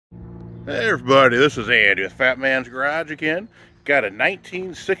Hey everybody, this is Andy with Fat Man's Garage again. Got a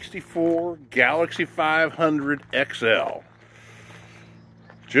 1964 Galaxie 500 XL.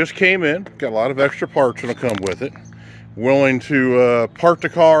 Just came in, got a lot of extra parts that'll come with it. Willing to part the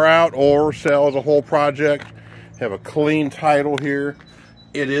car out or sell as a whole project. Have a clean title here.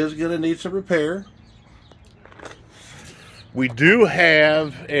 It is going to need some repair. We do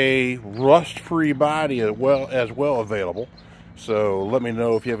have a rust-free body as well available. So let me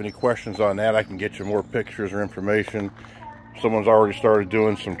know if you have any questions on that. I can get you more pictures or information. Someone's already started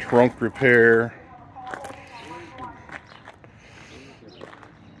doing some trunk repair.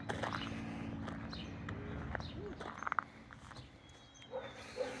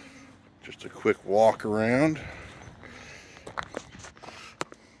 Just a quick walk around.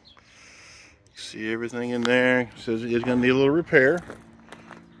 See everything in there. It says it's going to need a little repair.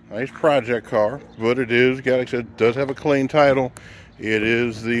 Nice project car, but it is, like I said, does have a clean title. It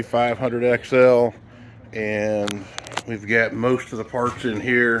is the 500 XL, and we've got most of the parts in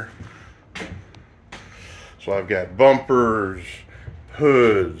here. So I've got bumpers,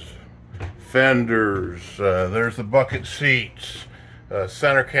 hoods, fenders, there's the bucket seats,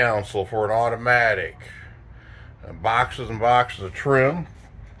 center console for an automatic, boxes and boxes of trim,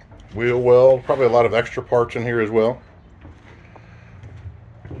 wheel well, probably a lot of extra parts in here as well.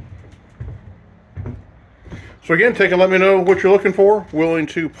 So again, take and let me know what you're looking for. Willing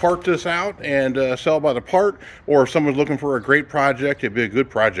to part this out and sell by the part, or if someone's looking for a great project, it'd be a good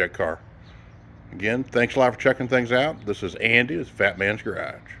project car. Again, thanks a lot for checking things out. This is Andy with Fat Man's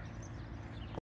Garage.